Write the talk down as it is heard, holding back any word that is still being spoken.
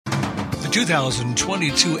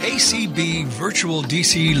2022 ACB Virtual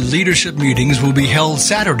DC Leadership Meetings will be held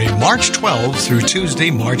Saturday, March 12th through Tuesday,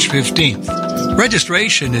 March 15th.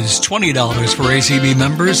 Registration is $20 for ACB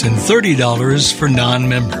members and $30 for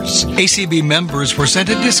non-members. ACB members were sent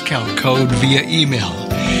a discount code via email.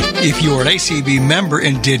 If you are an ACB member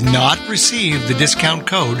and did not receive the discount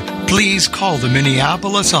code, please call the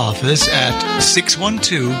Minneapolis office at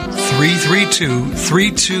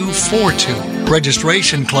 612-332-3242.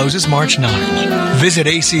 Registration closes March 9. Visit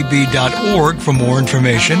acb.org for more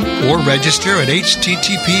information or register at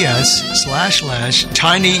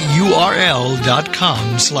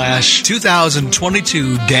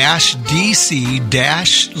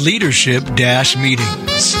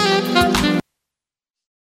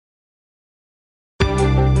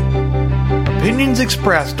Opinions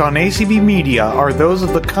expressed on ACB Media are those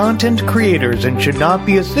of the content creators and should not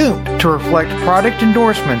be assumed to reflect product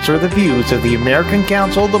endorsements or the views of the American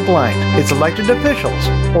Council of the Blind, its elected officials,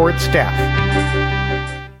 or its staff.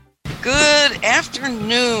 Good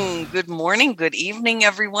afternoon, good morning, good evening,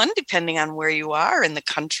 everyone, depending on where you are in the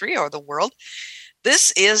country or the world.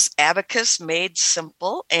 This is Abacus Made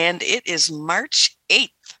Simple, and it is March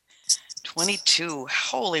 8th. 22.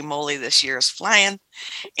 Holy moly, this year is flying.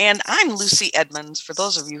 And I'm Lucy Edmonds, for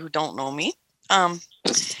those of you who don't know me. I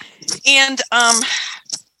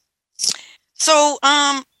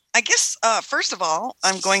guess, first of all,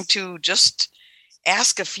 I'm going to just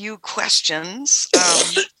ask a few questions,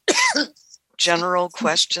 general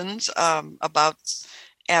questions about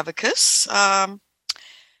Abacus.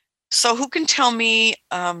 So who can tell me...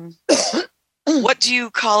 what do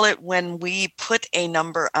you call it when we put a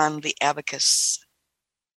number on the abacus?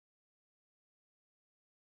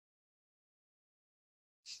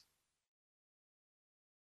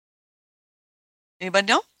 Anybody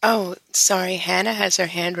know? Oh, sorry. Hannah has her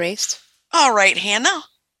hand raised. All right, Hannah.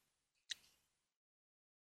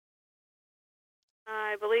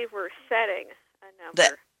 I believe we're setting a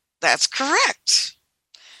number. That's correct.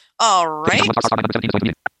 All right.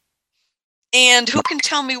 And who can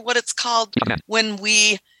tell me what it's called when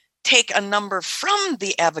we take a number from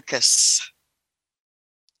the abacus?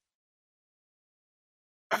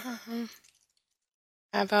 How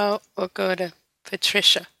about we'll go to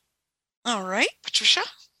Patricia. All right, Patricia.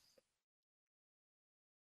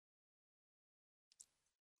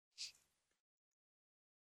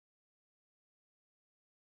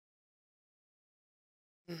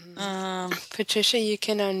 Patricia, you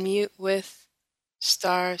can unmute with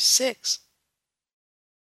 *6.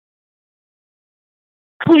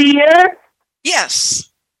 Clear?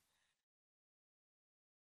 Yes.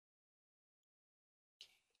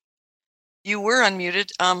 You were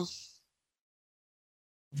unmuted.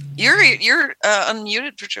 You're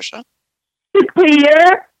unmuted, Patricia.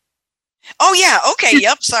 Clear? Oh yeah. Okay.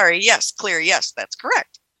 Yep. Sorry. Yes. Clear. Yes, that's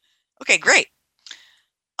correct. Okay. Great.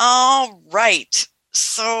 All right.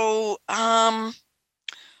 So, what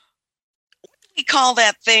do we call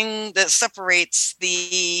that thing that separates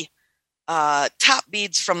the top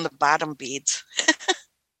beads from the bottom beads?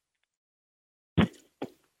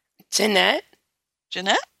 Jeanette?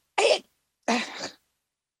 Jeanette? I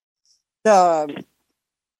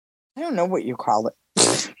don't know what you call it.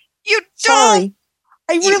 You don't? Sorry.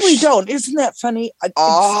 I really don't. Isn't that funny?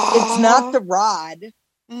 It's not the rod.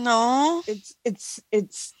 No. It's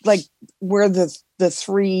like where the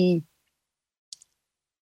three.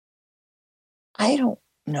 I don't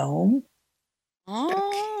know.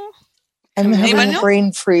 Oh. I'm having a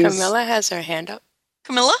brain freeze. Camilla has her hand up.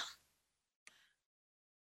 Camilla?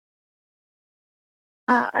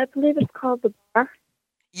 I believe it's called the bar.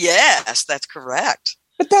 Yes, that's correct.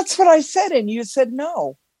 But that's what I said, and you said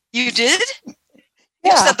no. You did? Yeah.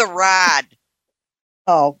 You said the rod.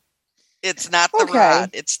 Oh. It's not the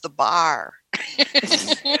rod. It's the bar.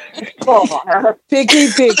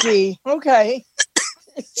 Picky. Okay.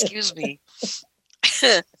 Excuse me.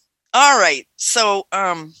 All right. So,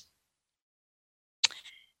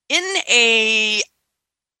 in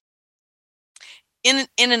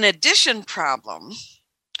an addition problem,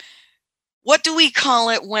 what do we call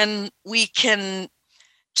it when we can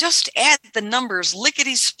just add the numbers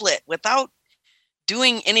lickety-split without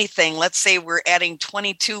doing anything? Let's say we're adding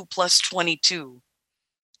 22 plus 22.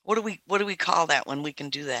 What do we call that when we can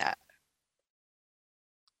do that?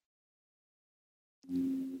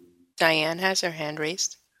 Diane has her hand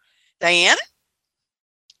raised. Diane?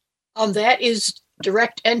 That is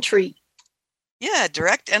direct entry. Yeah,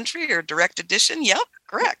 direct entry or direct addition. Yep,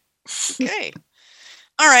 correct. Okay.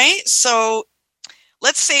 All right. So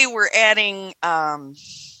let's say we're adding,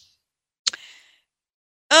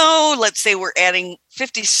 let's say we're adding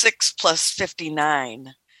 56 plus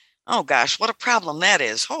 59. Oh gosh, what a problem that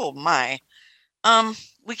is. Oh my.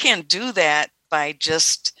 We can't do that by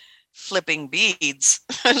just flipping beads,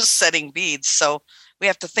 setting beads. So we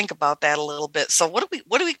have to think about that a little bit. So what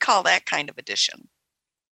do we call that kind of addition?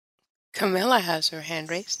 Camilla has her hand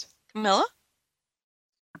raised. Camilla?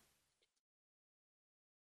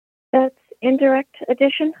 That's indirect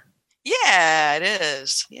addition. Yeah, it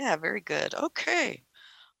is. Yeah, very good. Okay.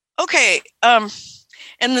 And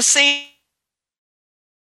the same,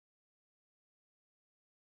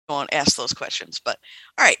 I won't ask those questions, but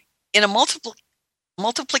all right. In a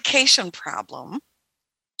multiplication problem,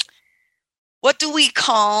 what do we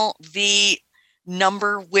call the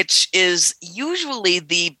number which is usually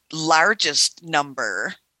the largest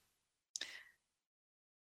number?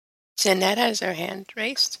 Jeanette has her hand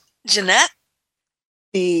raised. Jeanette?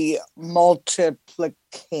 The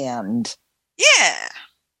multiplicand. Yeah.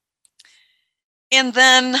 And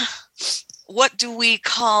then what do we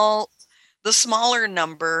call the smaller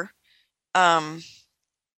number by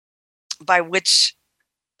which,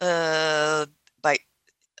 let's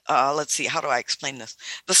see, how do I explain this?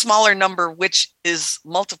 The smaller number which is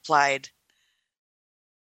multiplied.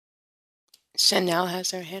 Chanel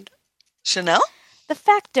has her hand up. Chanel? The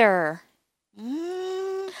factor.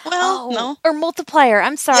 No. Or multiplier.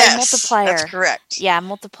 I'm sorry, yes, multiplier. That's correct. Yeah,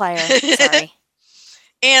 multiplier. Sorry.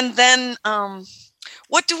 And then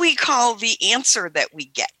what do we call the answer that we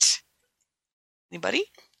get? Anybody?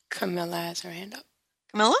 Camilla has her hand up.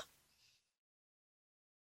 Camilla?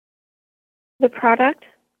 The product.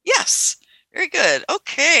 Yes. Very good.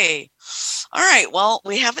 Okay. All right. Well,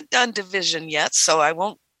 we haven't done division yet, so I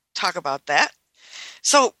won't talk about that.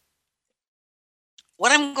 So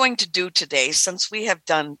what I'm going to do today, since we have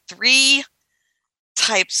done 3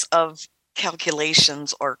 types of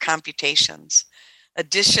calculations or computations,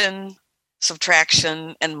 addition,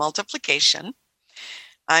 subtraction, and multiplication,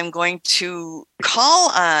 I'm going to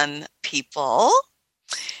call on people,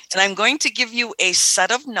 and I'm going to give you a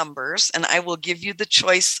set of numbers, and I will give you the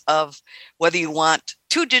choice of whether you want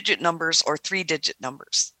 2-digit numbers or 3-digit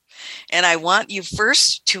numbers. And I want you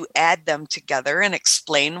first to add them together and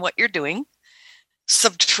explain what you're doing,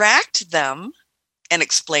 subtract them and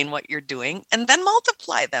explain what you're doing, and then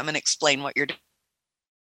multiply them and explain what you're doing.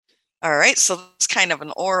 All right, so it's kind of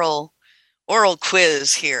an oral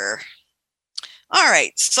quiz here. All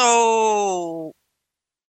right, so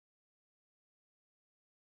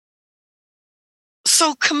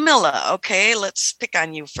Camilla, okay, let's pick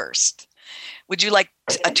on you first. Would you like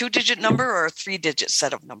a 2-digit number or a 3-digit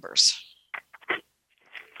set of numbers?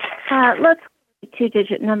 Let's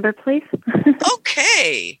 2-digit number, please.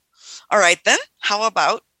 Okay. All right, then. How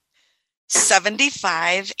about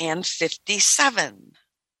 75 and 57?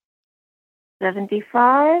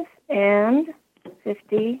 75 and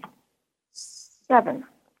 57.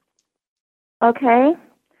 Okay.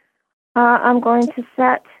 I'm going to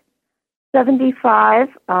set 75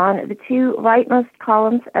 on the 2 rightmost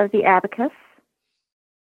columns of the abacus.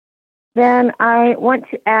 Then I want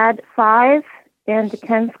to add 5 in the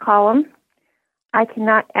tens column. I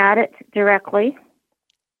cannot add it directly.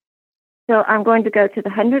 So I'm going to go to the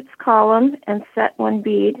hundredths column and set 1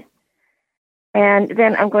 bead. And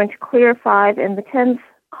then I'm going to clear 5 in the tens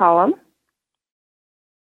column.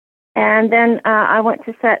 And then I want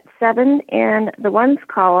to set 7 in the ones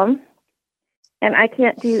column. And I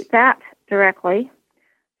can't do that directly.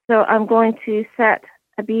 So I'm going to set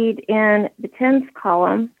a bead in the tens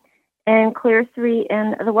column and clear 3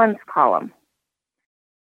 in the ones column.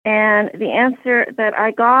 And the answer that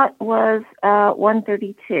I got was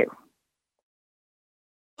 132.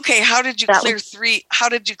 Okay, how did you clear 3? How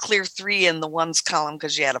did you clear 3 in the ones column?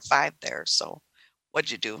 Because you had a 5 there. So what'd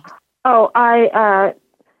you do? Oh, I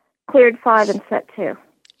cleared 5 and set 2.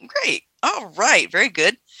 Great. All right. Very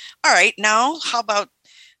good. All right. Now, how about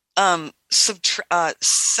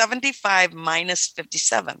 75 minus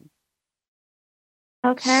 57?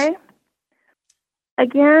 Okay.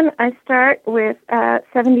 Again, I start with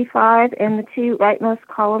 75 in the 2 rightmost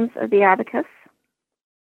columns of the abacus.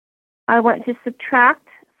 I want to subtract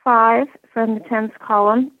 5 from the tens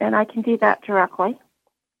column, and I can do that directly.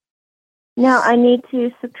 Now I need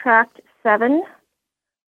to subtract 7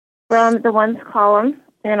 from the ones column,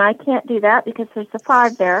 and I can't do that because there's a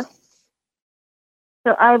 5 there.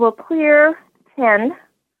 So I will clear 10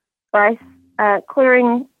 by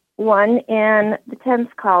clearing 1 in the tens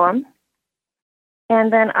column.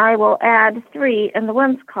 And then I will add 3 in the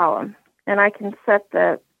ones column, and I can set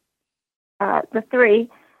the 3,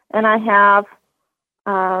 and I have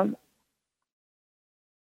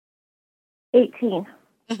 18.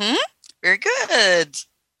 Mm-hmm. Very good.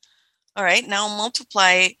 All right, now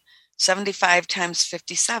multiply 75 times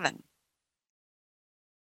 57.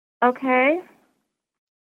 Okay.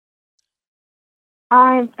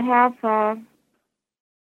 I have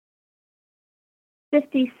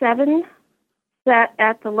 57 set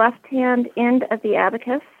at the left-hand end of the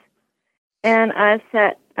abacus, and I've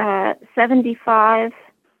set 75,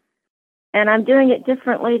 and I'm doing it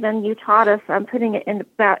differently than you taught us. I'm putting it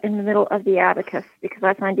about in the middle of the abacus because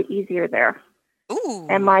I find it easier there. Ooh.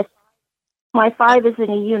 And my 5 is in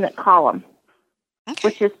a unit column,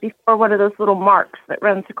 which is before one of those little marks that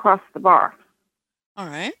runs across the bar. All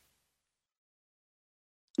right.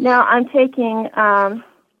 Now I'm taking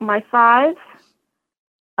my 5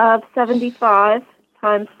 of 75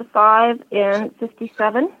 times the 5 in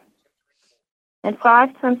 57. And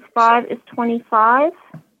 5 times 5 is 25.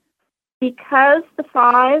 Because the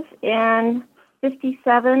 5 in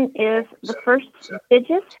 57 is the first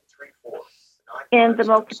digit in the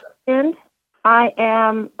multiplication, I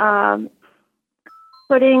am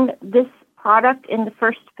putting this product in the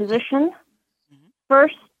first position.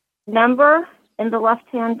 First number in the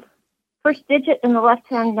left-hand, first digit in the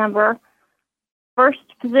left-hand number, first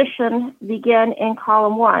position begin in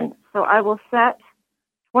column 1. So I will set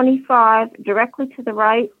 25 directly to the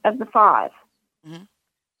right of the 5. Mm-hmm.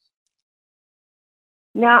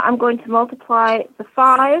 Now I'm going to multiply the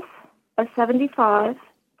 5 of 75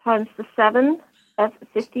 times the 7 of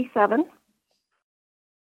 57.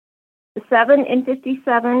 The 7 in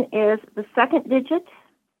 57 is the second digit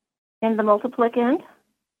in the multiplicand.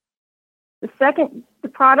 The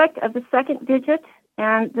product of the second digit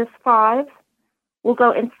and this 5 will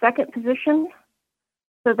go in second position.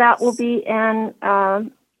 So that will be in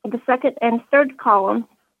the second and third column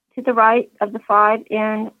to the right of the 5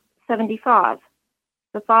 in 75.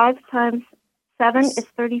 The 5 times 7 is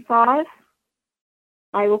 35.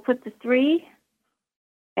 I will put the 3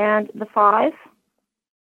 and the 5.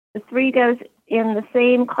 The 3 goes in the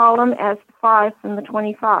same column as the 5 from the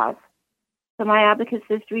 25. So my abacus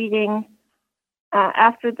is reading,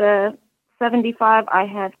 after the 75, I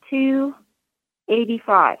have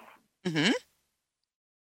 285. Mm-hmm.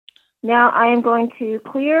 Now I am going to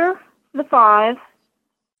clear the 5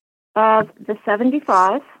 of the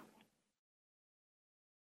 75.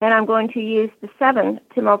 And I'm going to use the 7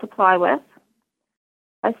 to multiply with.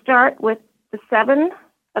 I start with the 7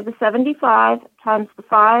 of the 75 times the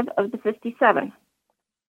 5 of the 57.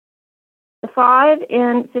 The 5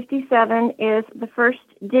 in 57 is the first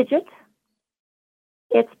digit.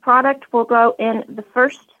 Its product will go in the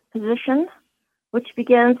first position, which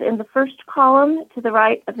begins in the first column to the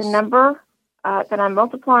right of the number that I'm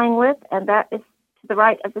multiplying with, and that is to the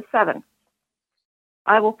right of the 7.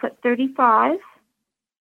 I will put 35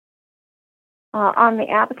 on the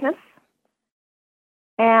abacus.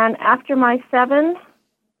 And after my 7,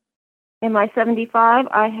 in my 75,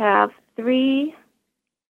 I have 3,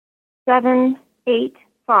 7, 8,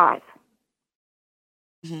 5.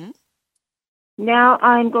 Mm-hmm. Now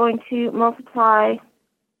I'm going to multiply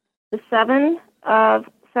the 7 of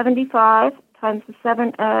 75 times the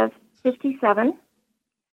 7 of 57.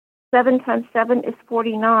 7 times 7 is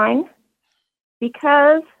 49.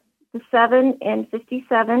 Because the 7 in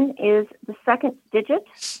 57 is the second digit,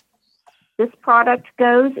 this product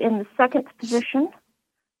goes in the second position.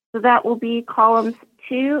 So that will be columns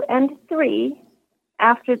 2 and 3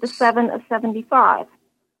 after the 7 of 75.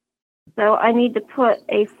 So I need to put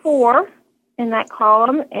a 4 in that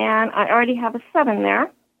column, and I already have a 7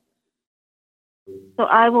 there. So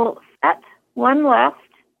I will set 1 left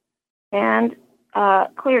and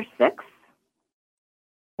clear 6.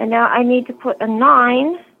 And now I need to put a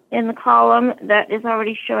 9 in the column that is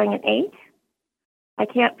already showing an 8. I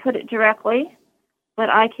can't put it directly, but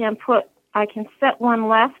I can set 1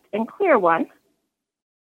 left and clear 1.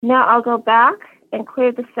 Now I'll go back and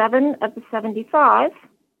clear the 7 of the 75.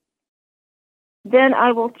 Then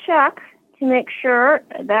I will check to make sure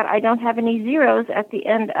that I don't have any zeros at the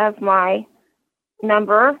end of my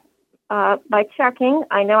number. By checking,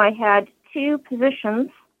 I know I had 2 positions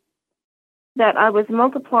that I was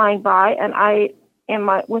multiplying by, and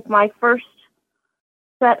with my first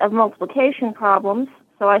set of multiplication problems,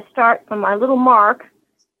 so I start from my little mark,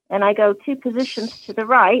 and I go 2 positions to the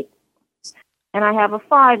right, and I have a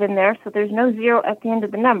 5 in there, so there's no 0 at the end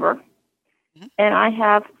of the number, and I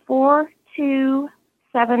have 4, 2,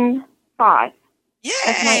 7, 5.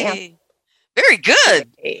 Yay! Very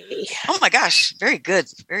good. Oh my gosh, very good.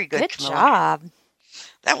 Very good. Good Camilla. job.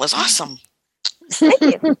 That was awesome. Thank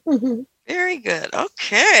you. Very good.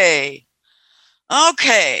 Okay.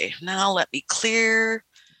 Okay. Now let me clear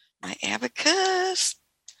my abacus.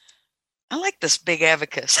 I like this big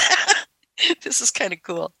abacus. This is kind of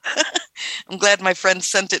cool. I'm glad my friend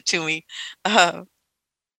sent it to me.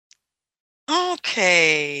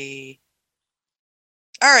 Okay.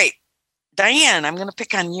 All right. Diane, I'm going to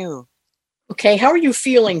pick on you. Okay, how are you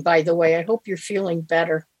feeling, by the way? I hope you're feeling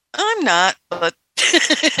better. I'm not, but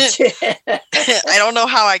I don't know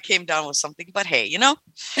how I came down with something, but hey, it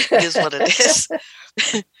is what it is.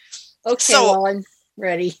 Okay, So, well, I'm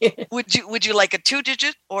ready. would you like a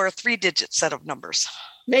 2-digit or a 3-digit set of numbers?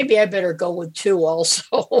 Maybe I better go with 2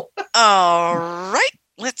 also. All right.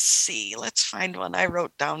 Let's see. Let's find one. I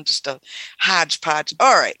wrote down just a hodgepodge.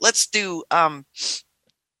 All right. Let's do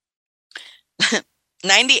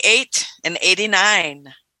 98 and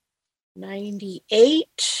 89.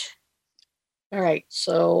 98. All right.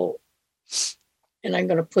 So, and I'm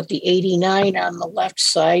going to put the 89 on the left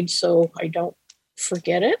side so I don't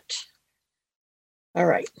forget it. All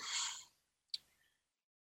right.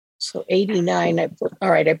 So 89, I put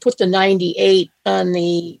the 98 on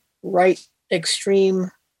the right extreme.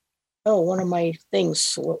 Oh, one of my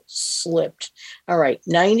things slipped. All right,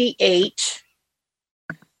 98.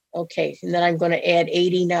 Okay, and then I'm going to add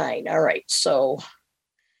 89. All right, so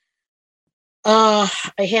I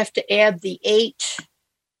have to add the 8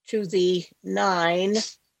 to the 9,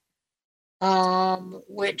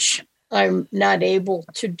 which I'm not able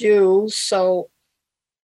to do. So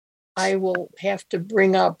I will have to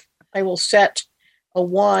I will set a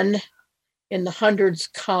 1 in the hundreds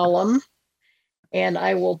column, and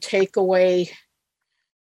I will take away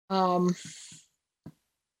 2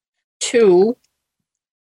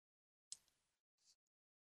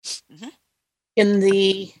 in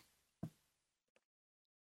the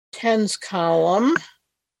tens column,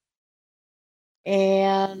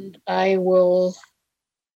 and I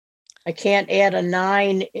can't add a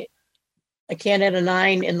 9. I can't add a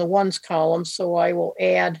 9 in the ones column, so I will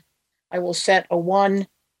set a 1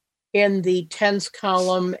 in the tens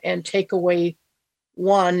column and take away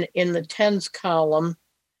 1 in the tens column.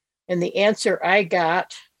 And the answer I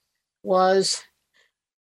got was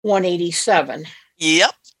 187.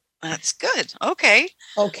 Yep, that's good. Okay.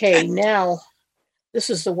 Okay, now this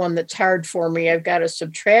is the one that's hard for me. I've got to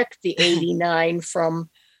subtract the 89 from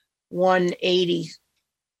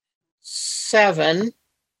 187.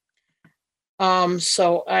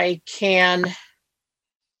 So I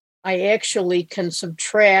actually can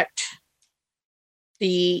subtract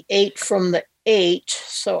the 8 from the 8.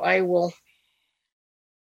 So I will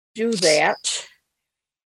do that.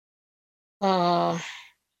 8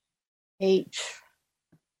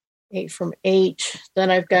 from 8.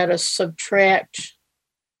 Then I've got to subtract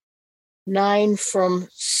 9 from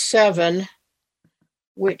 7,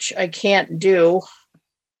 which I can't do.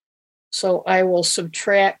 So I will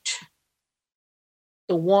subtract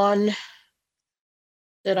the 1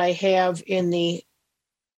 that I have in the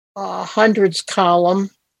hundreds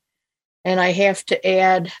column, and I have to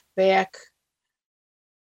add back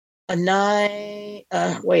a 9.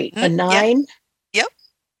 A 9. Yep.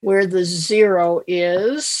 Where the 0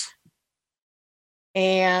 is,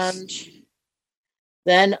 and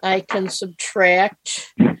then I can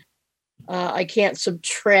subtract. I can't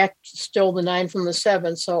subtract still the 9 from the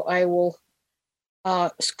 7, so I will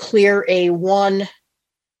clear a 1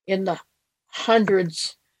 in the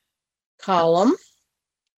hundreds column.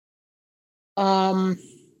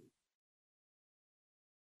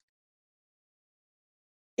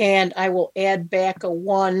 And I will add back a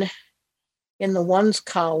 1 in the ones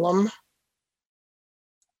column.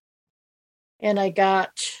 And I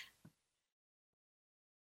got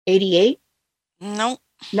 88. No.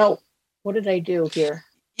 What did I do here?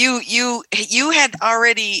 You had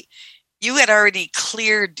already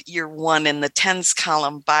cleared your 1 in the tens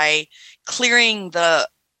column by clearing the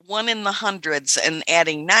 1 in the hundreds and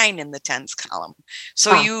adding 9 in the tens column.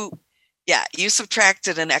 So you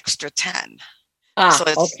subtracted an extra 10. So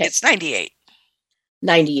it's 98.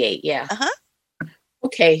 98, yeah.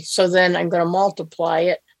 Okay, so then I'm going to multiply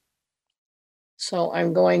it. So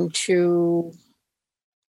I'm going to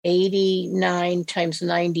 89 times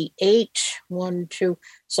 98, 1, 2.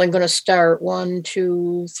 So I'm going to start 1,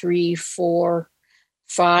 2, 3, 4,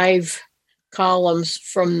 5 columns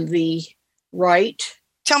from the right.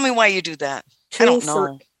 Tell me why you do that. I don't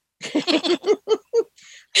know.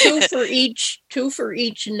 2 for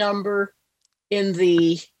each number in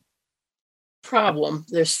the problem.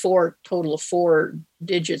 There's total of 4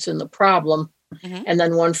 digits in the problem, and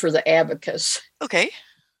then 1 for the abacus.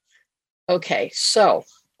 Okay, so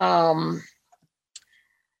I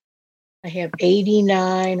have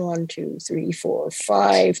 89, 1, 2, 3, 4,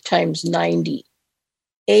 5 times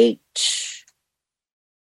 98.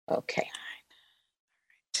 Okay.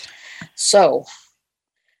 So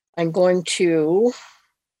I'm going to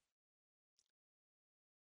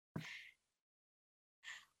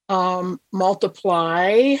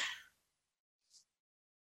multiply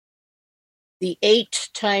the 8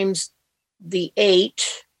 times the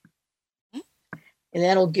 8, and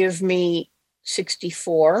that'll give me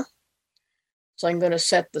 64. So I'm going to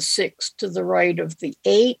set the 6 to the right of the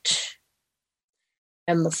 8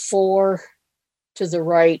 and the 4 to the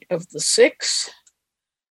right of the 6.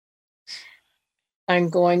 I'm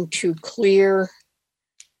going to clear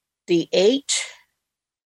the 8.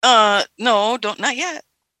 No, not yet.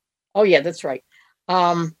 Oh yeah, that's right.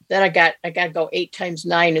 Then I got to go 8 times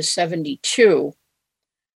 9 is 72.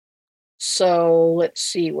 So let's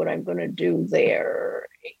see what I'm going to do there.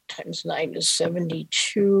 8 times 9 is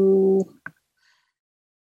 72.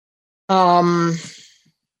 I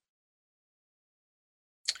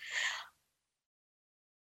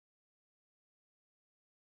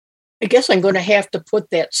guess I'm going to have to put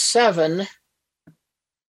that 7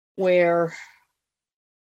 where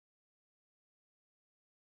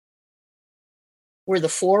the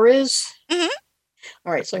 4 is. Mm-hmm.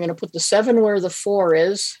 All right, so I'm going to put the 7 where the 4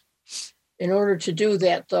 is. In order to do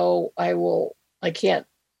that, though, I can't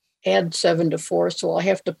add 7 to 4, so I'll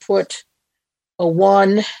have to put a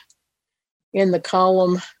 1 in the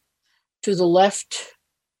column to the left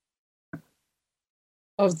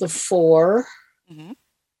of the 4. Mm-hmm.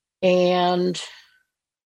 And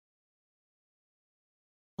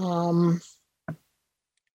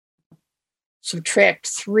subtract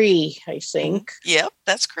 3, I think. Yep,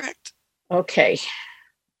 that's correct. Okay.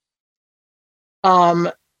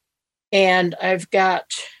 And I've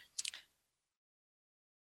got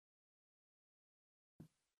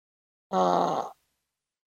I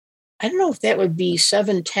don't know if that would be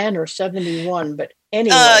 710 or 71, but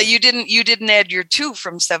anyway. You didn't add your 2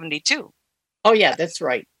 from 72. Oh yeah, that's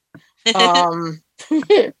right.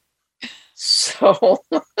 So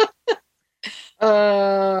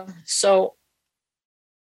so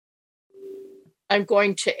I'm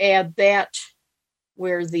going to add that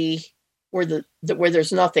where there's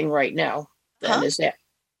nothing right now. Then is that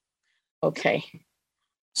okay?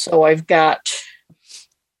 So I've got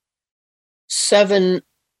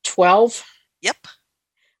 712. Yep.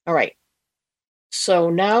 All right. So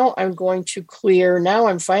now I'm going to clear. Now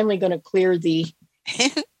I'm finally going to clear the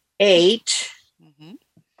 8. Mm-hmm.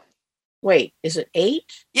 Wait, is it 8?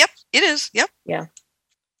 Yep, it is. Yep. Yeah.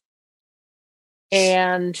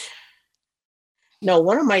 And no,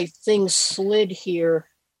 one of my things slid here.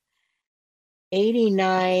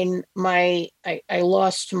 89. I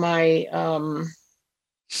lost my.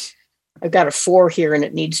 I've got a 4 here, and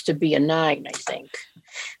it needs to be a 9, I think.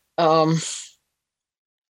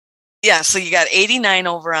 Yeah, so you got 89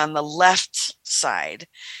 over on the left side,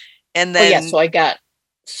 and then so I got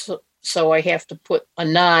so I have to put a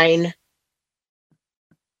 9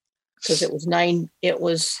 because it was 9. It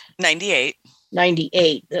was 98.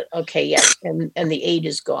 98. Okay, yeah, and the 8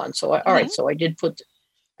 is gone. So all right, so I did put.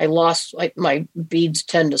 I lost my beads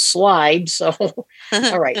tend to slide. So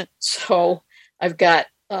all right, so I've got.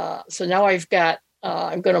 So now I've got.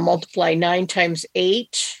 I'm going to multiply 9 times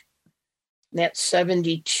 8. That's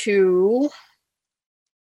 72.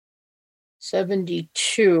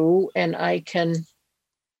 72, and I can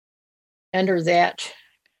enter that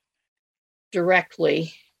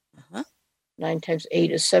directly. 9 times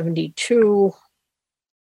 8 is 72.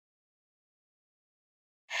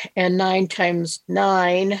 And 9 times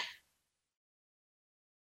 9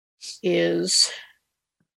 is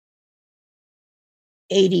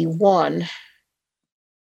 81.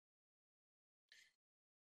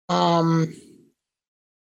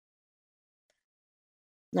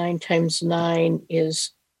 9 times 9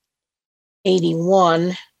 is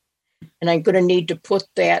 81. And I'm going to need to put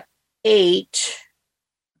that 8,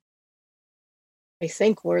 I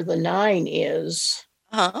think, where the 9 is.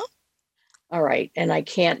 Uh-huh. All right. And I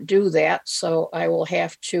can't do that. So I will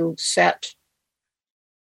have to set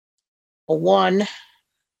a 1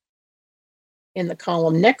 in the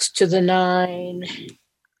column next to the 9.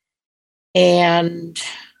 And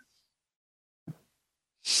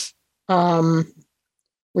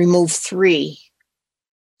remove 3.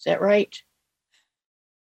 Is that right?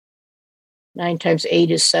 9 times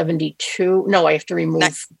 8 is 72. No, I have to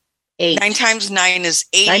remove 8. 9 times 9 is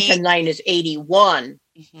 80. 9 times 9 is 81.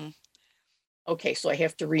 Mm-hmm. Okay, so I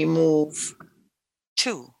have to remove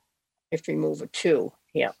 2. I have to remove a 2.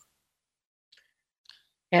 Yeah.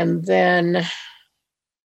 And then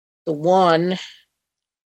the 1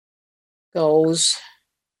 goes,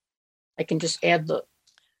 I can just add the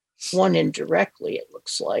 1 in directly, it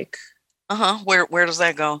looks like. Where does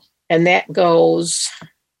that go? And that goes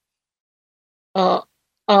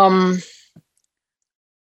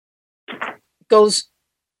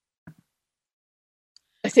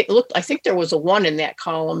I think there was a 1 in that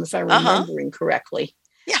column, if I'm remembering correctly.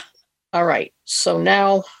 Yeah. All right. So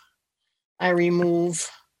now I remove.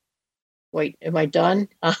 Wait, am I done?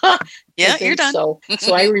 Yeah, you're done. So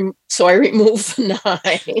I remove the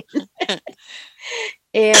 9,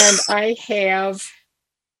 and I have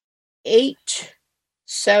 8,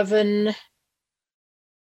 7,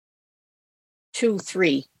 2,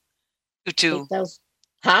 3. 2.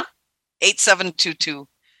 8722.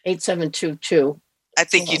 8722. I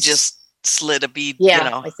think you just slid a bead.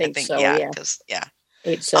 Yeah, I think so. Yeah.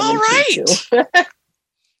 8722. All right.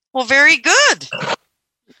 Well, very good.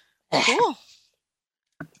 Cool.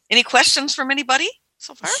 Any questions from anybody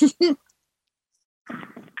so far?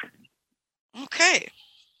 Okay.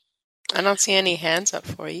 I don't see any hands up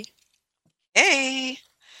for you. Hey.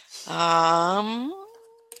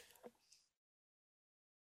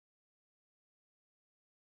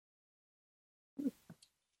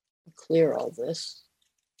 Clear all this.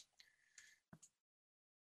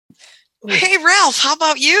 Hey, Ralph, how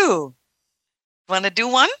about you? Want to do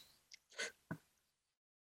one?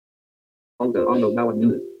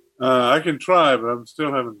 I can try, but I'm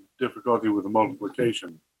still having difficulty with the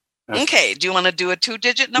multiplication. Okay. Do you want to do a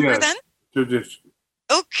 2-digit number then? 2 digits.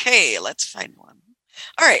 Okay, let's find one.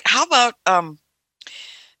 All right. How about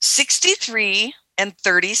 63 and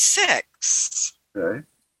 36? Okay.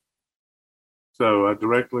 So I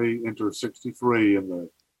directly enter 63 in the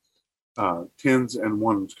tens and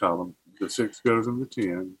ones column. The 6 goes in the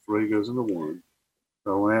 10, 3 goes in the 1.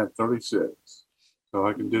 So I want to add 36. So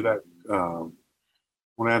I can do that. I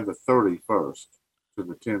want to add the 30 first to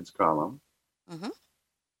the tens column. Mm-hmm.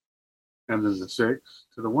 And then the 6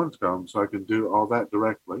 to the ones column. So I can do all that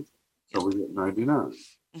directly. So we get 99.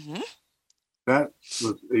 Mm-hmm. That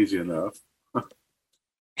was easy enough. All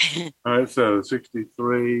right, so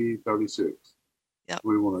 63, 36. Yep.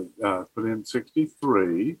 We want to put in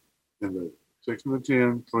 63 in the 6 and the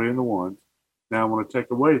 10, 3 and the 1. Now I want to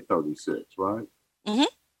take away 36, right? Mm-hmm.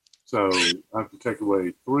 So I have to take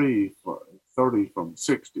away 30 from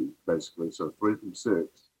 60, basically. So 3 from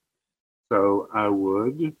 6. So I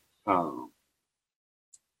would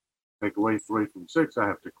take away 3 from 6. I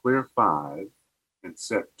have to clear 5 and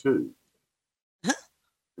set 2. Huh?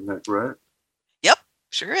 Isn't that correct? Yep,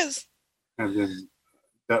 sure is. And then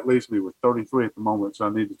that leaves me with 33 at the moment. So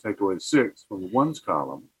I need to take away 6 from the ones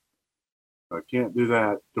column. I can't do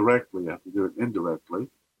that directly. I have to do it indirectly.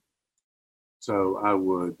 So I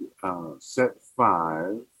would set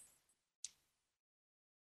 5,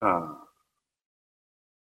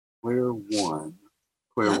 clear 1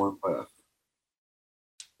 left.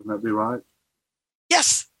 Wouldn't that be right?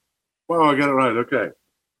 Yes. Well, I got it right. Okay.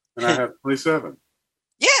 And I have 27.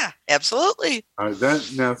 Yeah, absolutely. All right.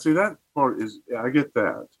 That part is, I get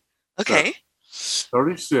that. Okay. So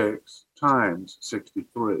 36 times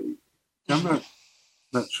 63. I'm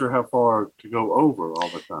not sure how far to go over all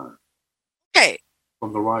the time. Okay.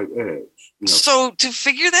 From the right edge. So to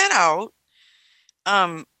figure that out,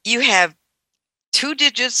 you have 2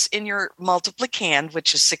 digits in your multiplicand,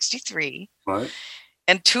 which is 63. Right.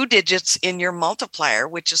 And 2 digits in your multiplier,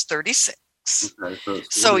 which is 36. Okay,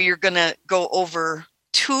 so you're going to go over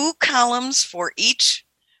 2 columns for each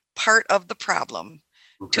part of the problem.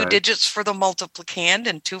 Okay. 2 digits for the multiplicand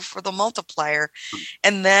and 2 for the multiplier.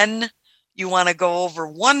 And then you want to go over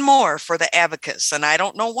 1 more for the abacus. And I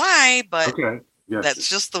don't know why, but okay. Yes. That's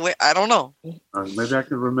just the way. I don't know. Maybe I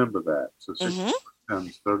can remember that. So 6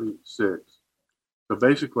 times 36. So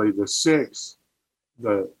basically the 6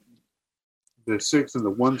 in the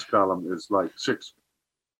ones column is like 6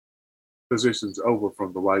 positions over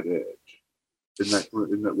from the right edge.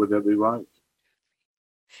 Would that be right?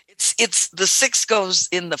 It's the 6 goes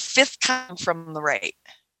in the 5th column from the right.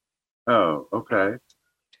 Oh, okay.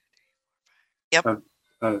 Yep.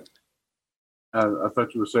 I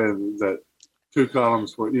thought you were saying that 2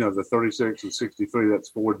 columns for the 36 and 63. That's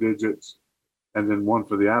 4 digits, and then 1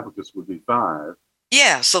 for the abacus would be 5.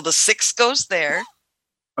 Yeah. So the 6 goes there.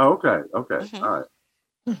 Oh, okay. Mm-hmm. All right.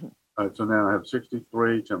 Mm-hmm. All right. So now I have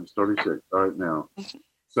 63 times 36. All right. Now,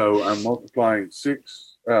 so I'm multiplying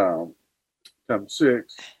 6 times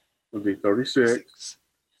 6 would be 36.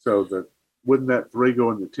 So wouldn't that 3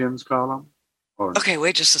 go in the tens column? Or okay.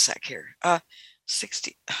 Wait just a sec here.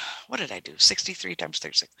 60. What did I do? 63 times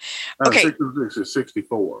 36. Okay. 66 is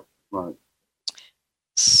 64. Right.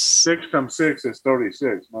 6 times 6 is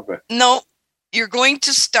 36. My bad. No. You're going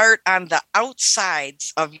to start on the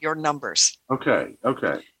outsides of your numbers. Okay.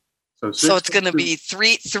 So it's going to be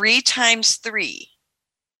 3 times 3.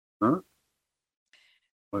 Huh?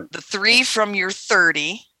 Wait. The 3 from your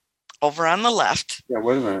 30 over on the left. Yeah,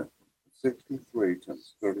 wait a minute. 63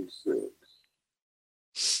 times 36.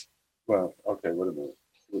 well, okay, wait a minute.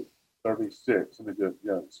 36, and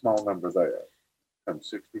small number there. Times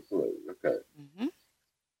 63. Okay. Mm-hmm.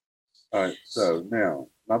 All right, so now,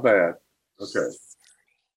 my bad. Okay.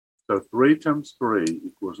 So 3 times 3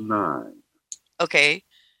 equals 9. Okay.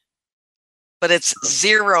 But it's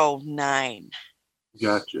 0, 9.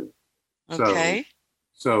 Gotcha. Okay.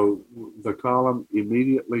 So the column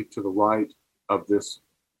immediately to the right of this,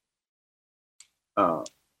 of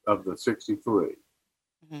the 63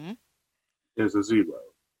 Mm-hmm. is a 0.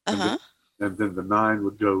 Uh-huh. And then the 9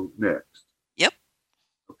 would go next. Yep.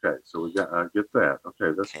 Okay, so we got, I get that.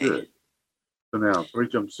 Okay, that's Okay. good. So now 3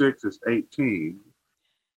 times 6 is 18.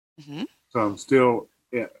 Mm-hmm. So I'm still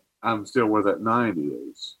where that 9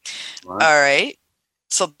 is. Right? All right.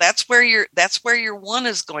 So that's where your 1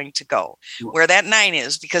 is going to go, where that 9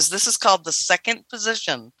 is, because this is called the second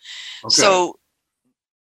position. Okay. So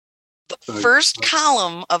the first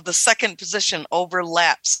column of the second position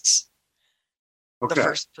overlaps the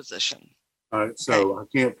first position. All right. So I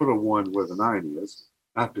can't put a 1 where the 9 is.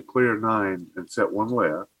 I have to clear 9 and set 1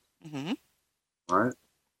 left. Mm-hmm. Right?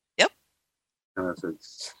 Yep. And I said,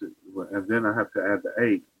 and then I have to add the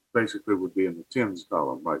 8, basically would be in the tens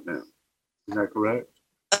column right now. Is that correct?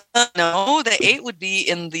 No, the 8 would be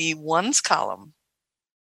in the ones column.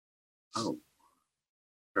 Oh,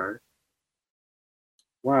 okay.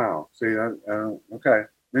 Wow. See, okay.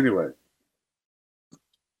 Anyway.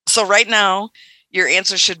 So right now, your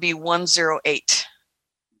answer should be 108.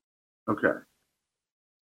 Okay.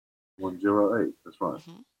 108. That's right.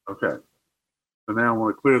 Mm-hmm. Okay. So now I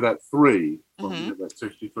want to clear that 3 from Mm-hmm. that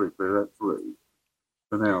 63. Clear that 3.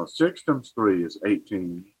 So now 6 times 3 is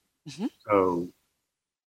 18. Mm-hmm. So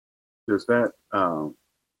does that,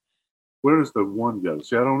 where does the 1 go?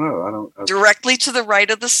 See, I don't know. Directly to the right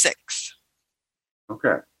of the 6.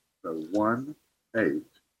 Okay. So 1, 8.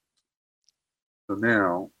 So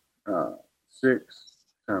now 6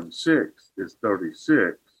 times 6 is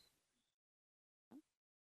 36.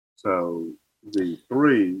 So the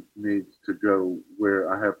 3 needs to go where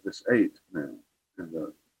I have this 8 now in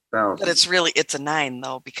the 1,000. But it's a 9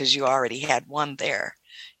 though, because you already had 1 there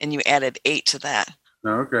and you added 8 to that.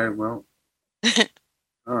 Okay, well,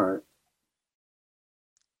 all right.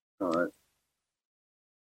 All right.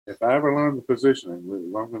 If I ever learn the positioning,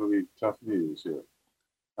 I'm going to be tough news here.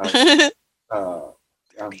 I'm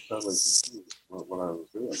totally confused what I was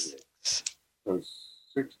doing here. So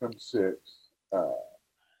 6 times 6.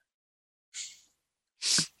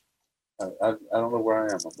 I don't know where I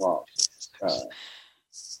am. I'm lost.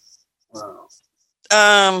 Wow.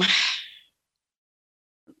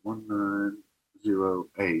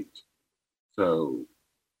 1908. So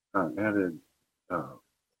I added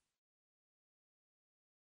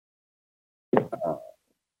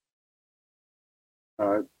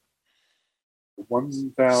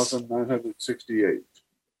 1,968.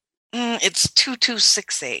 It's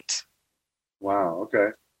 2268. Wow.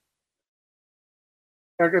 Okay.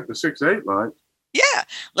 I got the 68 right. Yeah.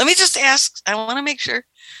 Let me just ask. I want to make sure.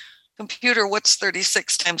 Computer, what's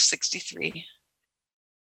 36 times 63?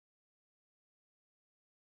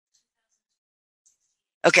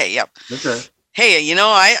 Okay. Yep. Okay. Hey,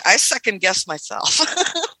 I second guess myself.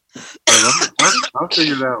 I'll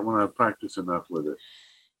figure it out when I practice enough with it.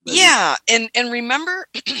 Maybe. Yeah, and remember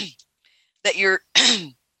that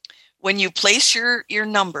when you place your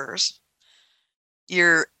numbers,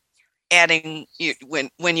 you're adding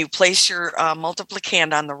when you place your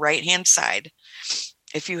multiplicand on the right hand side.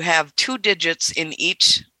 If you have 2 digits in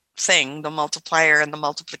each thing, the multiplier and the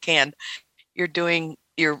multiplicand, you're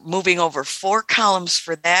moving over 4 columns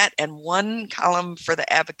for that and 1 column for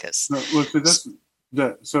the abacus. No, look,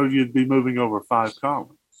 so you'd be moving over 5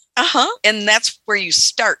 columns. And that's where you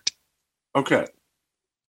start. Okay.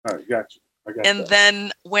 All right, gotcha. I got and that.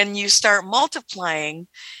 Then when you start multiplying,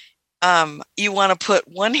 you want to put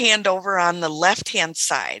one hand over on the left-hand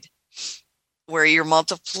side where your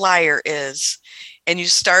multiplier is, and you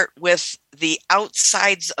start with the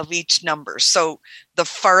outsides of each number. So the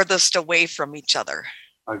farthest away from each other.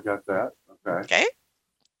 I got that. Okay.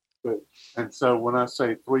 And so when I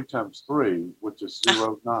say 3 times 3, which is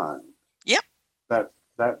 9. Yep.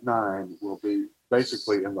 That 9 will be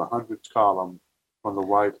basically in the hundreds column on the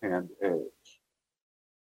right-hand edge.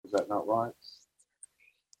 Is that not right?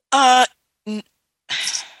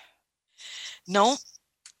 No,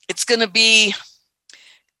 it's going to be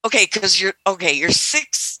okay because your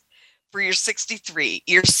 6 for your 63.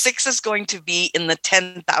 Your 6 is going to be in the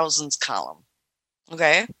 10,000s column.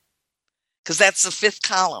 Okay, because that's the 5th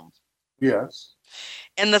column. Yes.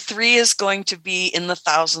 And the 3 is going to be in the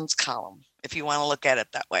thousands column, if you want to look at it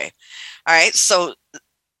that way. All right, so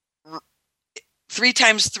 3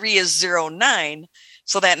 times 3 is 0, 9.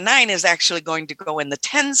 So that 9 is actually going to go in the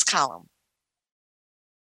tens column.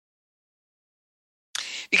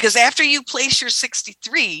 Because after you place your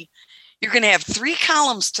 63, you're going to have 3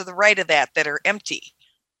 columns to the right of that are empty.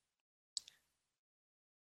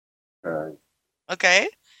 Okay?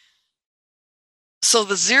 So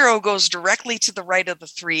the 0 goes directly to the right of the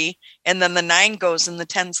 3, and then the 9 goes in the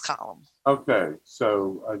tens column. Okay,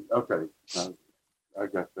 so, I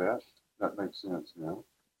got that. That makes sense now.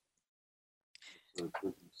 So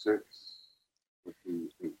 56 would be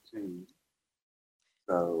 18.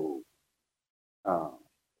 So, set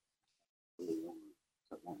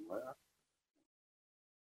one left.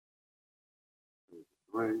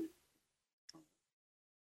 3.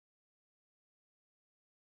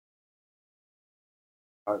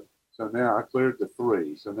 So now I cleared the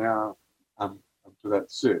 3. So now I'm to that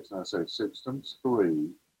 6. And I say 6 times 3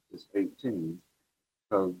 is 18.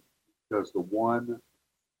 So does the 1,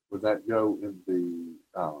 would that go in the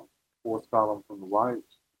fourth column from the right?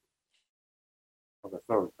 Or the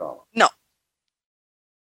third column? No.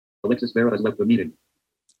 Alexis Vera has left the meeting.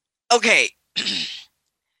 Okay.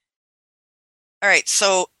 All right.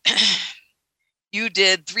 So you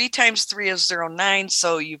did 3 times 3 is 0, 9.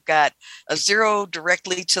 So you've got a 0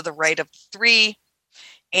 directly to the right of 3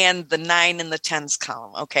 and the 9 in the tens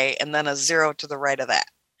column. Okay. And then a 0 to the right of that.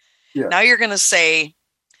 Yeah. Now you're going to say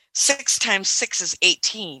 6 times 6 is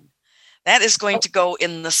 18. That is going to go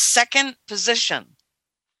in the second position.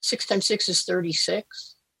 6 times 6 is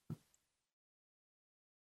 36.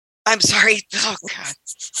 I'm sorry. Oh, God.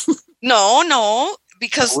 No,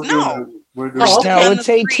 because We're No, doing it's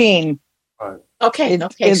 18. Okay,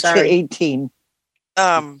 It's sorry. 18.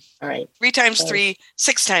 All right. 3 times Sorry. 3,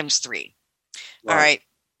 6 times 3. Right. All right.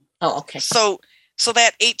 Oh, okay. So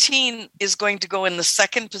that 18 is going to go in the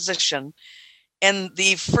second position, and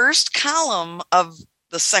the first column of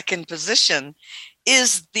the second position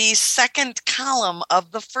is the second column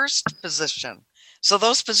of the first position. So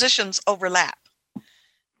those positions overlap.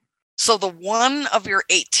 So the 1 of your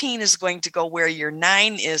 18 is going to go where your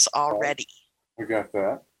 9 is already. I got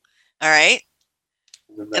that. All right.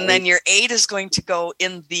 And then your 8 is going to go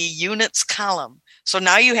in the units column. So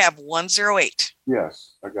now you have 108.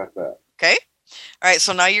 Yes, I got that. Okay. All right.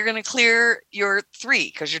 So now you're going to clear your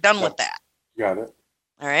 3 because you're done with that. Got it.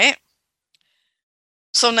 All right.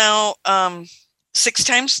 So now 6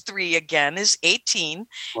 times 3 again is 18. Right.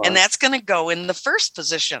 And that's going to go in the first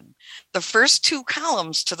position, the first 2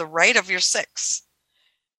 columns to the right of your 6.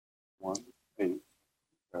 1, 8.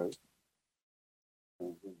 Okay.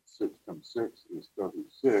 And then 6 times 6 is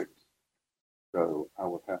 36. So I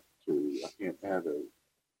would have to, I can't add a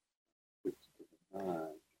 6 to the 9.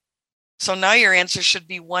 So now your answer should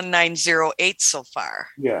be 1908 so far.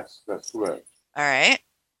 Yes, that's correct. All right.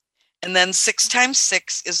 And then 6 times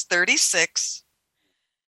 6 is 36.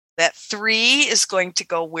 That 3 is going to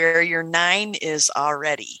go where your 9 is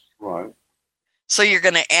already. Right. So you're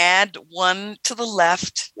going to add 1 to the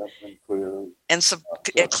left And clear. and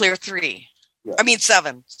clear 3. Yeah. I mean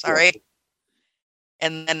 7, sorry. Yeah.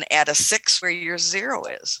 And then add a 6 where your 0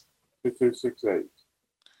 is. 2268.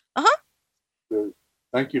 Uh-huh. So,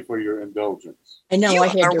 thank you for your indulgence. I know You I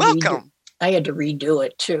had are to welcome. I had to redo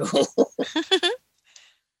it too.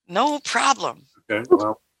 No problem. Okay,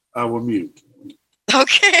 well, I will mute.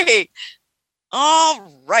 Okay.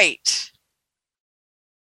 All right.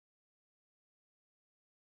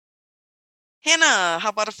 Hannah, how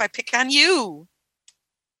about if I pick on you?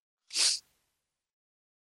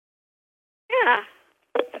 Yeah.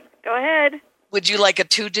 Go ahead. Would you like a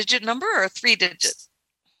 2-digit number or a 3-digit?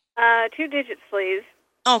 2 digits, please.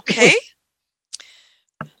 Okay.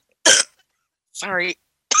 Sorry.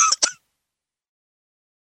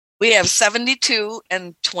 We have 72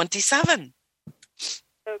 and 27.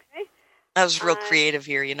 Okay. I was real creative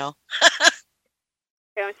here, you know.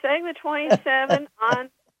 Okay, I'm setting the 27 on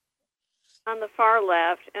the far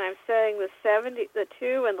left, and I'm setting the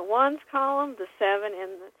 2 in the ones column, the 7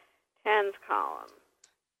 in the tens column.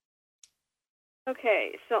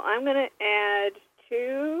 Okay, so I'm going to add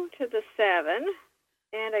 2 to the 7,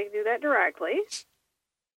 and I can do that directly.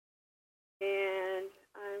 And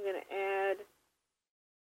I'm going to add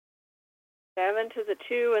 7 to the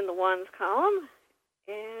 2 in the ones column,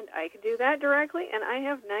 and I can do that directly, and I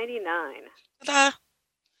have 99. Ta-da.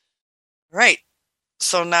 Right.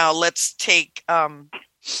 So now let's take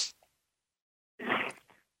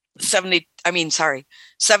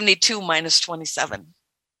 72 minus 27.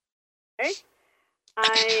 Okay.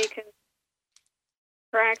 I can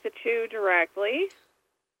subtract the 2 directly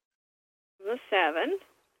from the 7.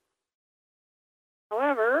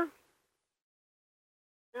 However,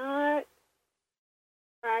 not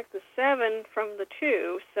subtract the 7 from the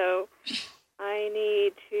 2, so I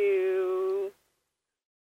need to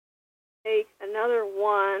take another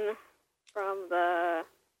 1 from the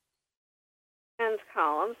tens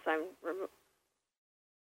column. So I'm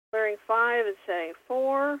clearing 5 and setting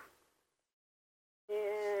 4.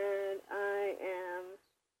 And I am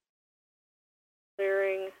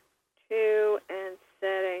clearing 2 and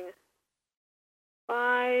setting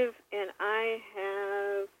 5. And I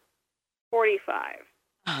have 45.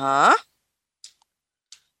 Uh-huh.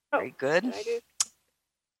 Oh, very good.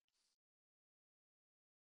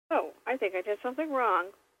 I think I did something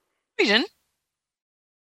wrong. You didn't.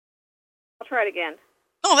 I'll try it again.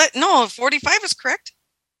 No, 45 is correct.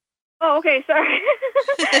 Oh, okay, sorry.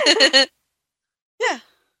 Yeah.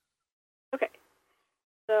 Okay.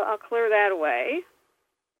 So I'll clear that away.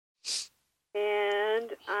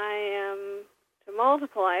 And I am, to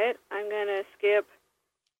multiply it, I'm going to skip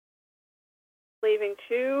leaving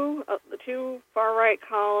the 2 far right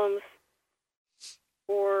columns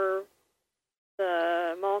for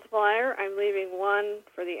the multiplier. I'm leaving 1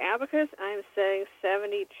 for the abacus. I'm setting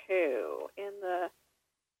 72 in the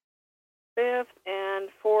 5th and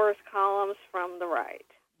 4th columns from the right.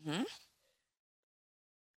 Mm-hmm.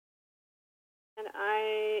 And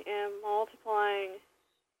I am multiplying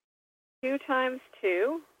 2 times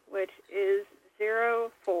 2, which is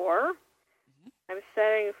 0, 4. Mm-hmm. I'm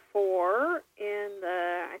setting 4 in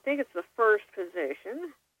the, I think it's the first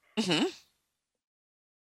position. Mm-hmm.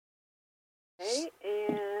 Okay,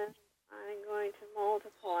 and I'm going to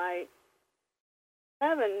multiply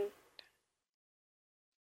 7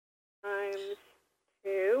 times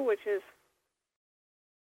 2, which is,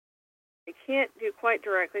 I can't do quite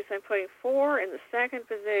directly, so I'm putting 4 in the second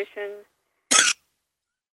position,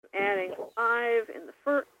 adding 5 in the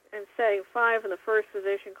first, and setting 5 in the first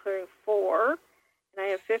position, clearing 4, and I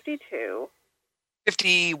have 52.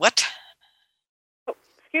 50 what? Oh,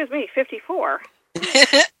 excuse me, 54.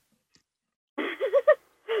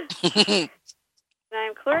 And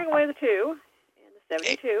I'm clearing away the 2 and the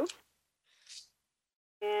 72. Okay.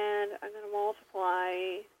 And I'm going to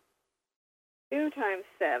multiply 2 times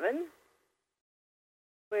 7,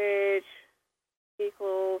 which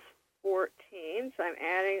equals 14. So I'm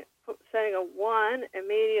setting a 1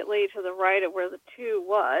 immediately to the right of where the 2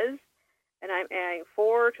 was. And I'm adding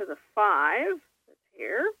 4 to the 5 that's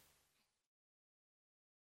here.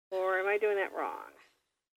 Or am I doing that wrong?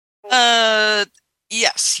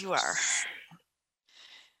 Yes, you are.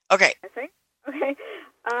 Okay. I think. Okay.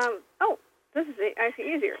 This is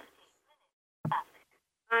actually easier.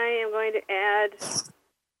 I am going to add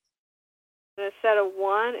a set of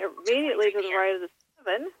 1 immediately to the right of the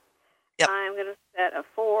 7. Yep. I'm going to set a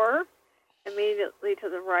 4 immediately to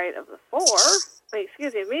the right of the 4.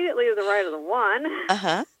 Immediately to the right of the 1.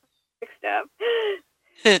 Uh-huh. Mixed up.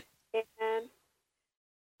 and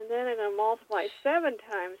then I'm going to multiply 7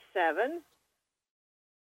 times 7.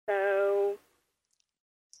 So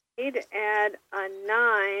I need to add a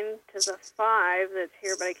 9 to the 5 that's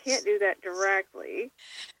here, but I can't do that directly.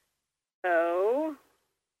 So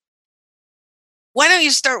why don't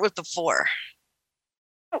you start with the 4?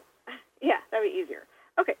 Oh, yeah, that'd be easier.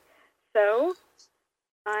 Okay, so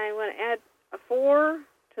I'm going to add a 4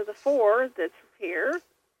 to the 4 that's here.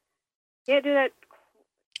 Can't do that.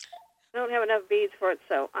 I don't have enough beads for it,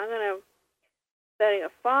 so I'm going to setting a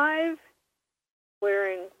 5,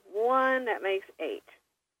 clearing 1, that makes 8.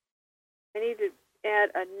 I need to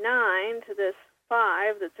add a 9 to this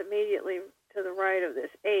 5 that's immediately to the right of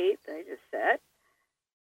this 8 that I just set.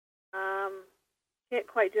 Can't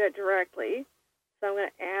quite do it directly, so I'm going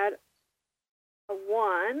to add a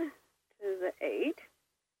 1 to the 8,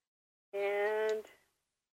 and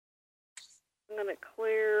I'm going to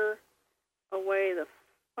clear away the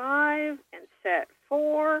 5 and set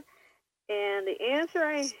 4, and the answer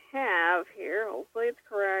I have here, hopefully it's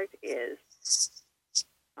correct, is,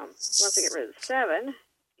 once I get rid of the 7,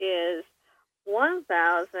 is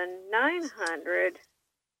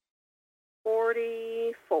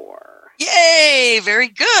 1,944. Yay! Very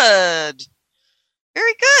good.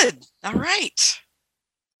 Very good. All right.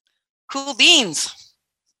 Cool beans.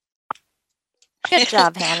 Good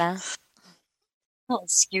job, Hannah. Oh,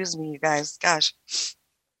 excuse me, you guys. Gosh.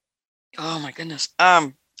 Oh my goodness.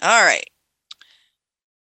 All right.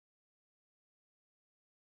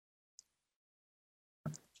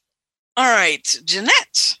 All right,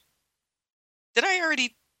 Jeanette. Did I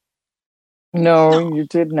already? No, you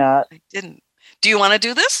did not. I didn't. Do you want to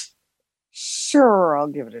do this? Sure, I'll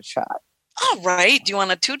give it a shot. All right. Do you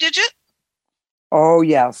want a 2-digit? Oh,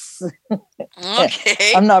 yes.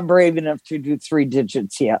 Okay. I'm not brave enough to do 3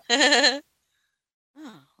 digits yet. Oh,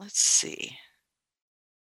 let's see.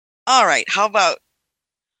 All right. How about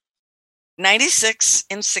 96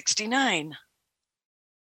 and 69?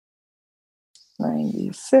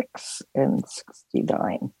 96 and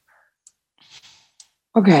 69.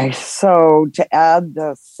 Okay, so to add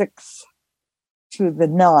the 6 to the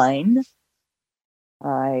 9,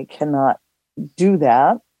 I cannot do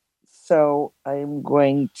that. So I'm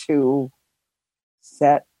going to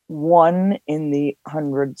set 1 in the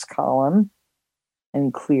hundreds column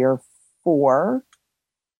and clear 4.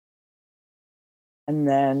 And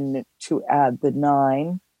then to add the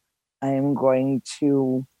 9, I am going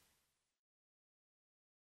to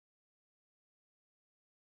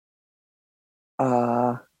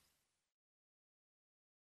add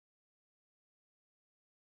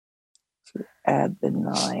the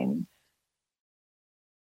 9.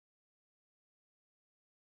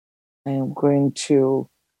 I am going to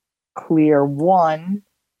clear 1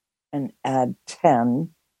 and add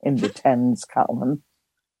 10 in the tens column.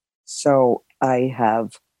 So I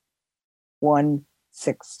have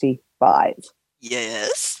 165.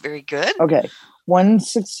 Yes, very good. Okay,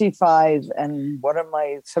 165, and what am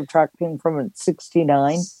I subtracting from it?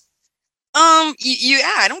 69? Yeah,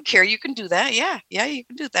 I don't care. You can do that. Yeah, you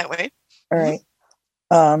can do it that way. All right.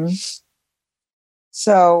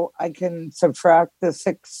 So I can subtract the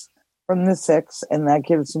 6 from the 6, and that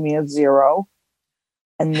gives me a 0.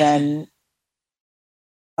 And then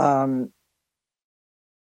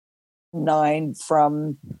 9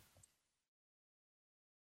 from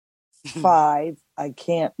 5, I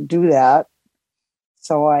can't do that.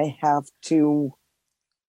 So I have to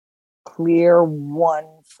clear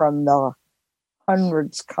 1 from the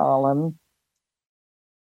hundreds column,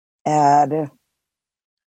 add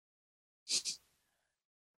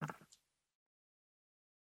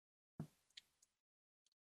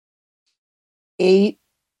 8,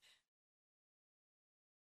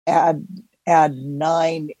 add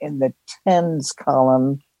 9 in the tens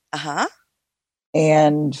column,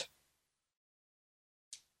 and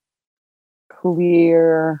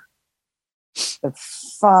clear the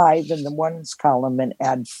 5 in the ones column and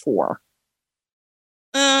add 4.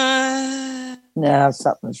 Nah,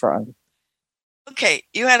 something's wrong. Okay,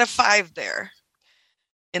 you had a 5 there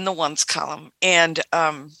in the ones column, and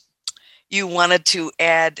you wanted to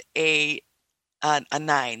add a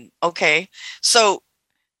 9. Okay, so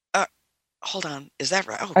hold on, is that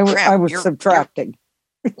right? Oh, crap. I was subtracting.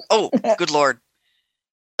 Oh, good Lord.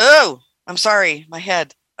 Oh, I'm sorry, my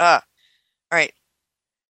head. All right.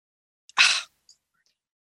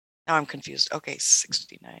 Now I'm confused. Okay,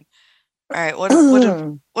 69. All right, what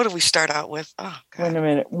did we start out with? Oh, God. Wait a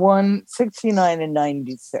minute. 169 and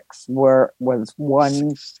 96 was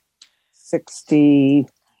 160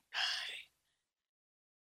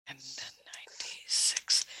 and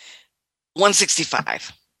 96.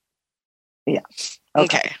 165. Yeah.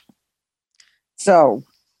 Okay. So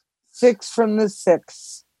 6 from the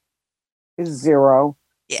 6 is 0.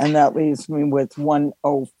 Yeah. And that leaves me with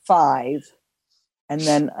 105. And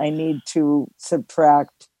then I need to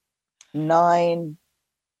subtract 9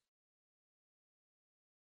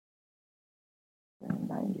 and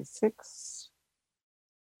 96.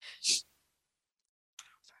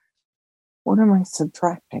 What am I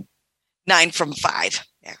subtracting? 9 from 5,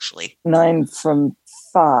 actually. 9 from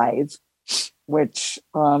 5, which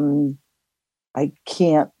I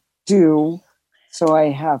can't do. So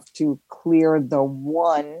I have to clear the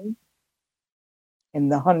 1 in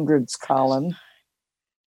the hundreds column.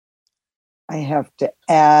 I have to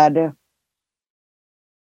add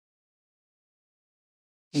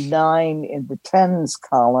 9 in the tens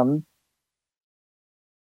column.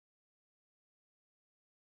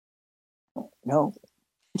 No.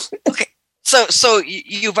 Okay. So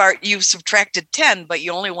you've subtracted 10, but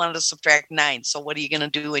you only wanted to subtract 9. So what are you going to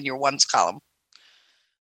do in your ones column?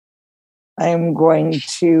 I'm going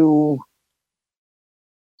to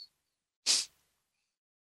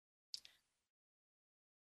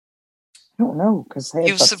I don't know, because I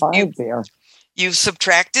have the 5 there. You've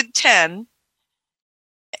subtracted 10,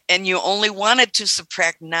 and you only wanted to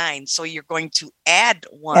subtract 9, so you're going to add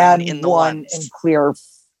 1 in the ones. And clear 5.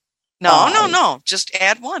 No. Just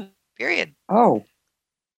add 1, period. Oh.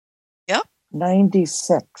 Yep.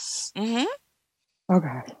 96. Mm-hmm.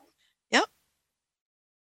 Okay. Yep.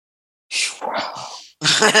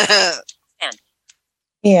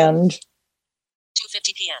 And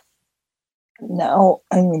 2:50 p.m. Now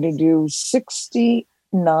I'm going to do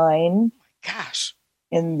 69. Gosh.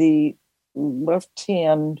 In the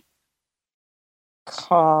left-hand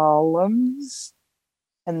columns,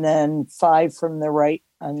 and then 5 from the right.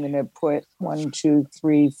 I'm going to put 1, 2,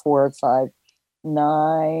 3, 4, 5,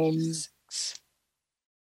 9,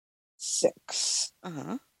 6.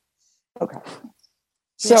 Okay.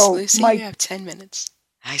 Miss So Lucy, my you have 10 minutes.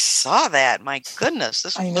 I saw that. My goodness,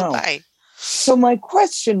 this I flew know. by. So my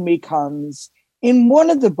question becomes, in one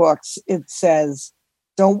of the books, it says,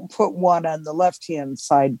 don't put one on the left-hand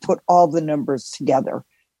side, put all the numbers together.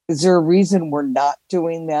 Is there a reason we're not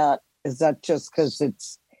doing that? Is that just because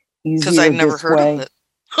it's Because easier I've never this heard way? of it.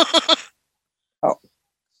 Oh.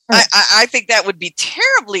 I think that would be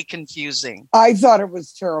terribly confusing. I thought it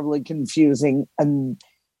was terribly confusing, and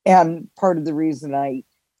part of the reason I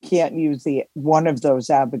can't use one of those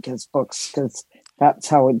Abacus books because that's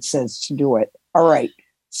how it says to do it. All right,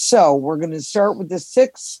 so we're going to start with the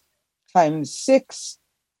 6 times 6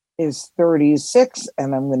 is 36,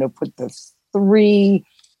 and I'm going to put the 3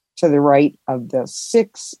 to the right of the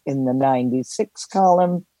 6 in the 96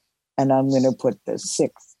 column, and I'm going to put the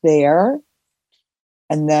 6 there.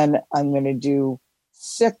 And then I'm going to do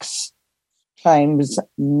 6 times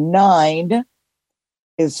 9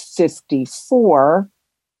 is 54.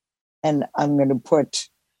 And I'm going to put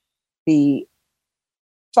the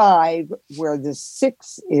 5 where the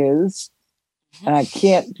 6 is. And I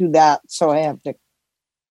can't do that. So I have to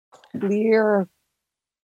clear.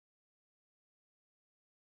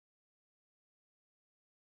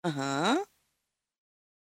 Uh-huh.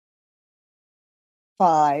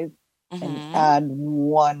 5 and add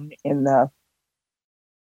 1 in the.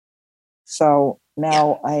 So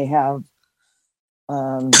now I have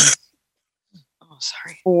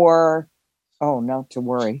sorry. 4. Oh, not to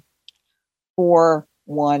worry. 4,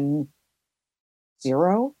 1,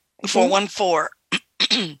 0.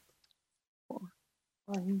 414.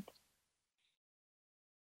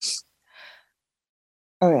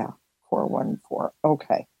 Oh yeah, 414.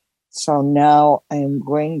 Okay. So now I'm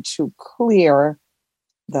going to clear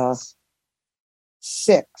the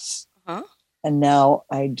 6. And now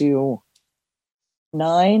I do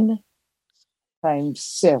 9 times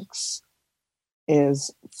 6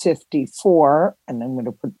 is 54. And I'm going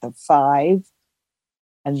to put the 5.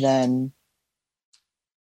 And then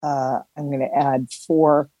I'm going to add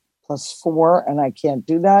 4 plus 4. And I can't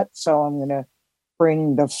do that. So I'm going to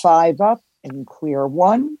bring the 5 up and clear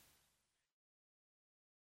 1.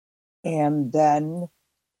 And then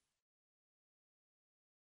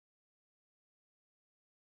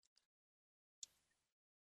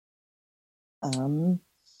um,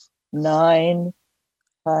 9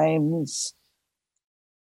 times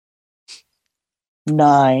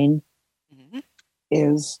 9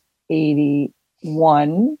 is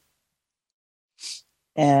 81.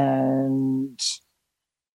 And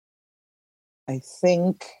I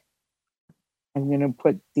think I'm going to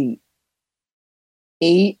put the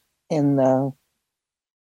 8 in the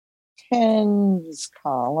tens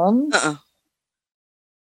column.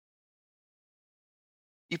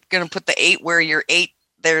 You're going to put the 8 where your 8,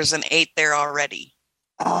 there's an 8 there already.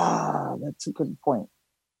 Ah, that's a good point.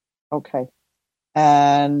 Okay.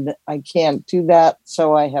 And I can't do that,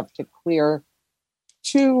 so I have to clear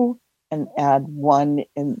 2 and add 1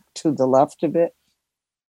 in to the left of it.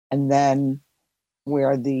 And then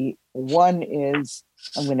where the 1 is,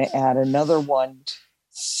 I'm going to add another 1.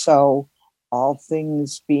 So all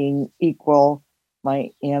things being equal, my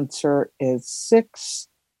answer is 6,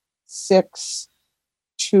 6,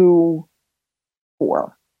 2,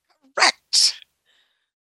 4. Correct.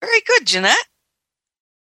 Very good, Jeanette.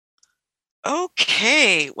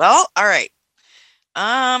 Okay. Well, all right.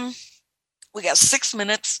 We got 6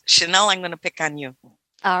 minutes. Chanel, I'm going to pick on you.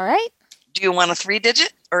 All right. Do you want a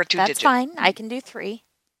 3-digit or a 2-digit? That's fine. I can do 3.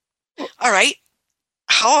 All right.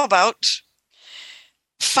 How about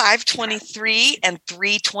 523 and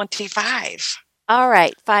 325? All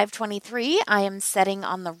right. 523, I am setting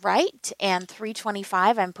on the right, and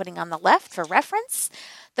 325, I'm putting on the left for reference.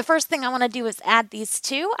 The first thing I want to do is add these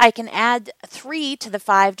two. I can add 3 to the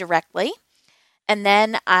 5 directly, and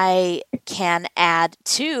then I can add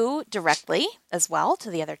 2 directly as well to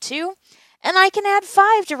the other 2. And I can add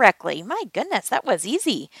 5 directly. My goodness, that was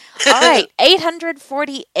easy. All right,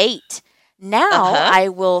 848. Now I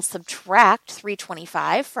will subtract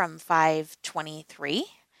 325 from 523. I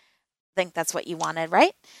think that's what you wanted,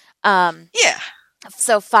 right? Yeah.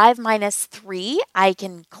 So 5 minus 3, I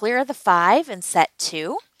can clear the 5 and set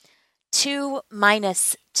 2. 2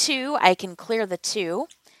 minus 2, I can clear the 2.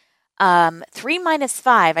 3 minus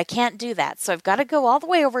 5, I can't do that. So I've got to go all the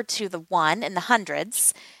way over to the 1 in the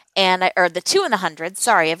hundreds. Or the 2 in the hundreds,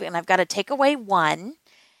 sorry, and I've got to take away 1,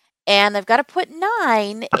 and I've got to put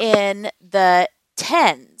 9 in the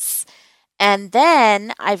tens, and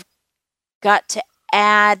then I've got to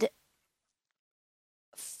add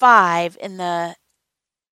 5 in the,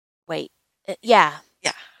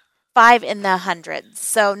 5 in the hundreds.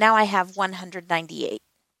 So now I have 198.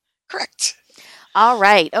 Correct. All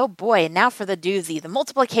right. Oh boy. And now for the doozy, the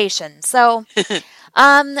multiplication. So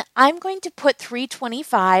I'm going to put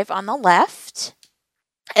 325 on the left.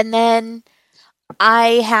 And then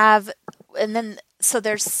so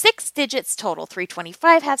there's 6 digits total.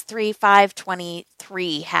 325 has 3,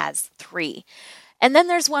 523 has 3. And then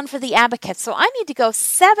there's one for the abacus. So I need to go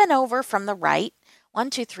 7 over from the right.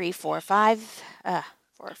 1, 2, 3, 4, 5,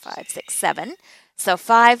 6, 7. So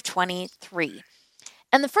 523.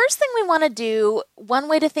 And the first thing we want to do, one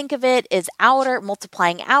way to think of it is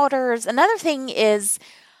multiplying outers. Another thing is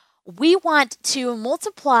we want to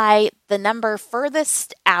multiply the number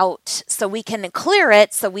furthest out so we can clear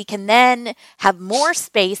it, so we can then have more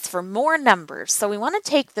space for more numbers. So we want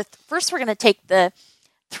to take we're going to take the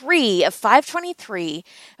 3 of 523,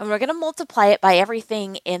 and we're going to multiply it by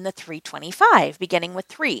everything in the 325, beginning with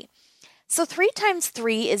 3. So 3 times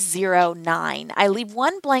 3 is 9. I leave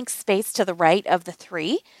one blank space to the right of the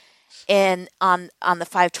 3 on the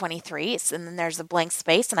 523, and then there's a blank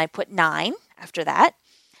space, and I put 9 after that.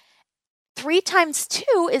 3 times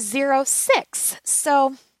 2 is 6.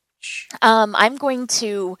 So I'm going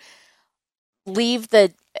to leave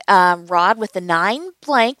the rod with the 9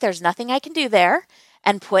 blank. There's nothing I can do there.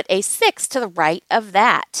 And put a 6 to the right of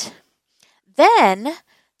that. Then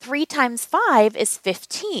 3 times 5 is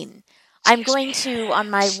 15. I'm going to, on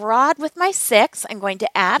my rod with my 6, I'm going to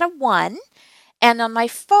add a 1. And on my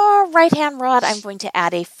far right-hand rod, I'm going to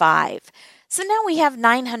add a 5. So now we have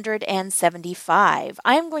 975.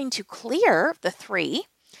 I'm going to clear the 3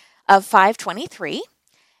 of 523,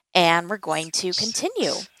 and we're going to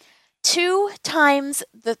continue. 2 times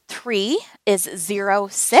the 3 is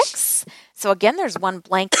 6. So again, there's one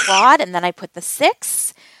blank rod, and then I put the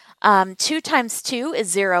 6. 2 times 2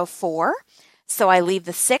 is 4. So I leave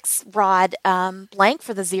the 6 rod blank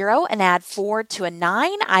for the 0 and add 4 to a 9.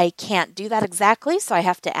 I can't do that exactly, so I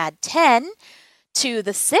have to add 10 to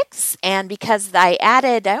the 6. And because I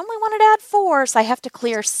only wanted to add 4, so I have to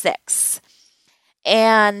clear 6.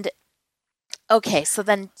 And okay, so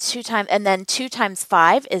then 2 times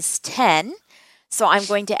 5 is 10. So I'm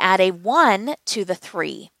going to add a 1 to the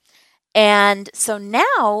 3. And so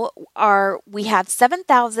now we have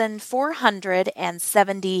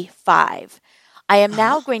 7,475. I am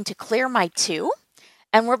now going to clear my 2,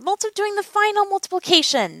 and we're doing the final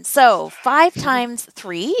multiplication. So 5 times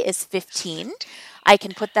 3 is 15. I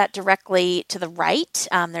can put that directly to the right.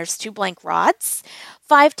 There's 2 blank rods.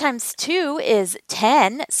 5 times 2 is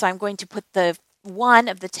 10, so I'm going to put the 1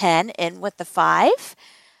 of the 10 in with the 5.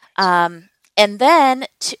 And then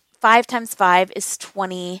 5 times 5 is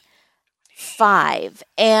 25.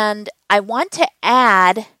 And I want to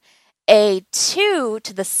add a 2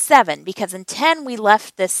 to the 7 because in 10 we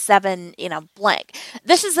left this 7, blank.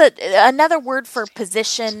 This is another word for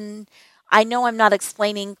position. I know I'm not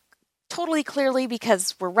explaining totally clearly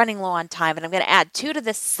because we're running low on time, and I'm going to add 2 to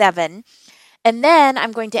the 7, and then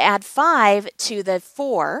I'm going to add 5 to the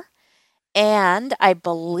 4. And I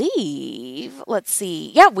believe, let's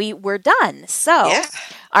see. Yeah, we're done. So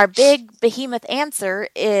Our big behemoth answer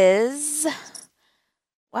is,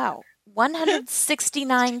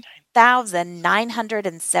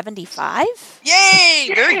 169,975.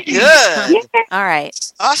 Yay! Very good. All right.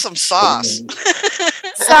 Awesome sauce.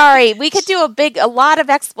 Sorry, we could do a lot of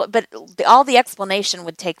but all the explanation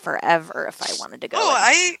would take forever if I wanted to go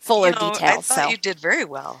in fuller detail. I thought you did very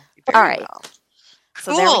well. All right. Well.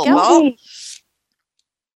 So there we go. Well,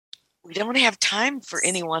 we don't have time for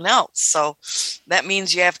anyone else, so that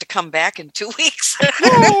means you have to come back in 2 weeks.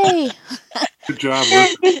 Yay! Good job,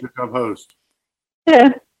 Liz. Good job, host.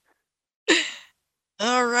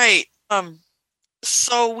 All right.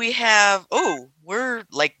 So we have. We're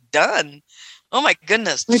like done. Oh my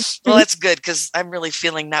goodness. Well, that's good because I'm really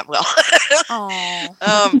feeling not well.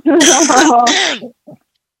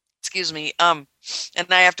 Excuse me. And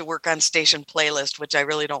I have to work on station playlist, which I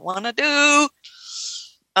really don't want to do.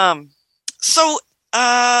 So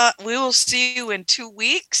we will see you in 2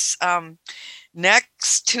 weeks.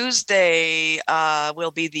 Next Tuesday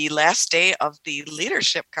will be the last day of the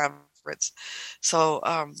leadership conference. So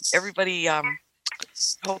everybody,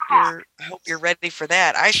 hope you're ready for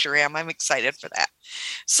that. I sure am. I'm excited for that.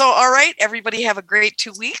 So all right, everybody have a great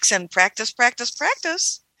 2 weeks and practice.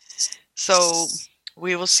 So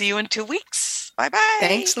we will see you in 2 weeks. Bye-bye.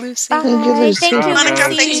 Thanks, Lucy. Bye. Thank you, Monica.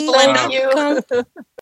 Lucy. Thanks, Belinda. Thank you.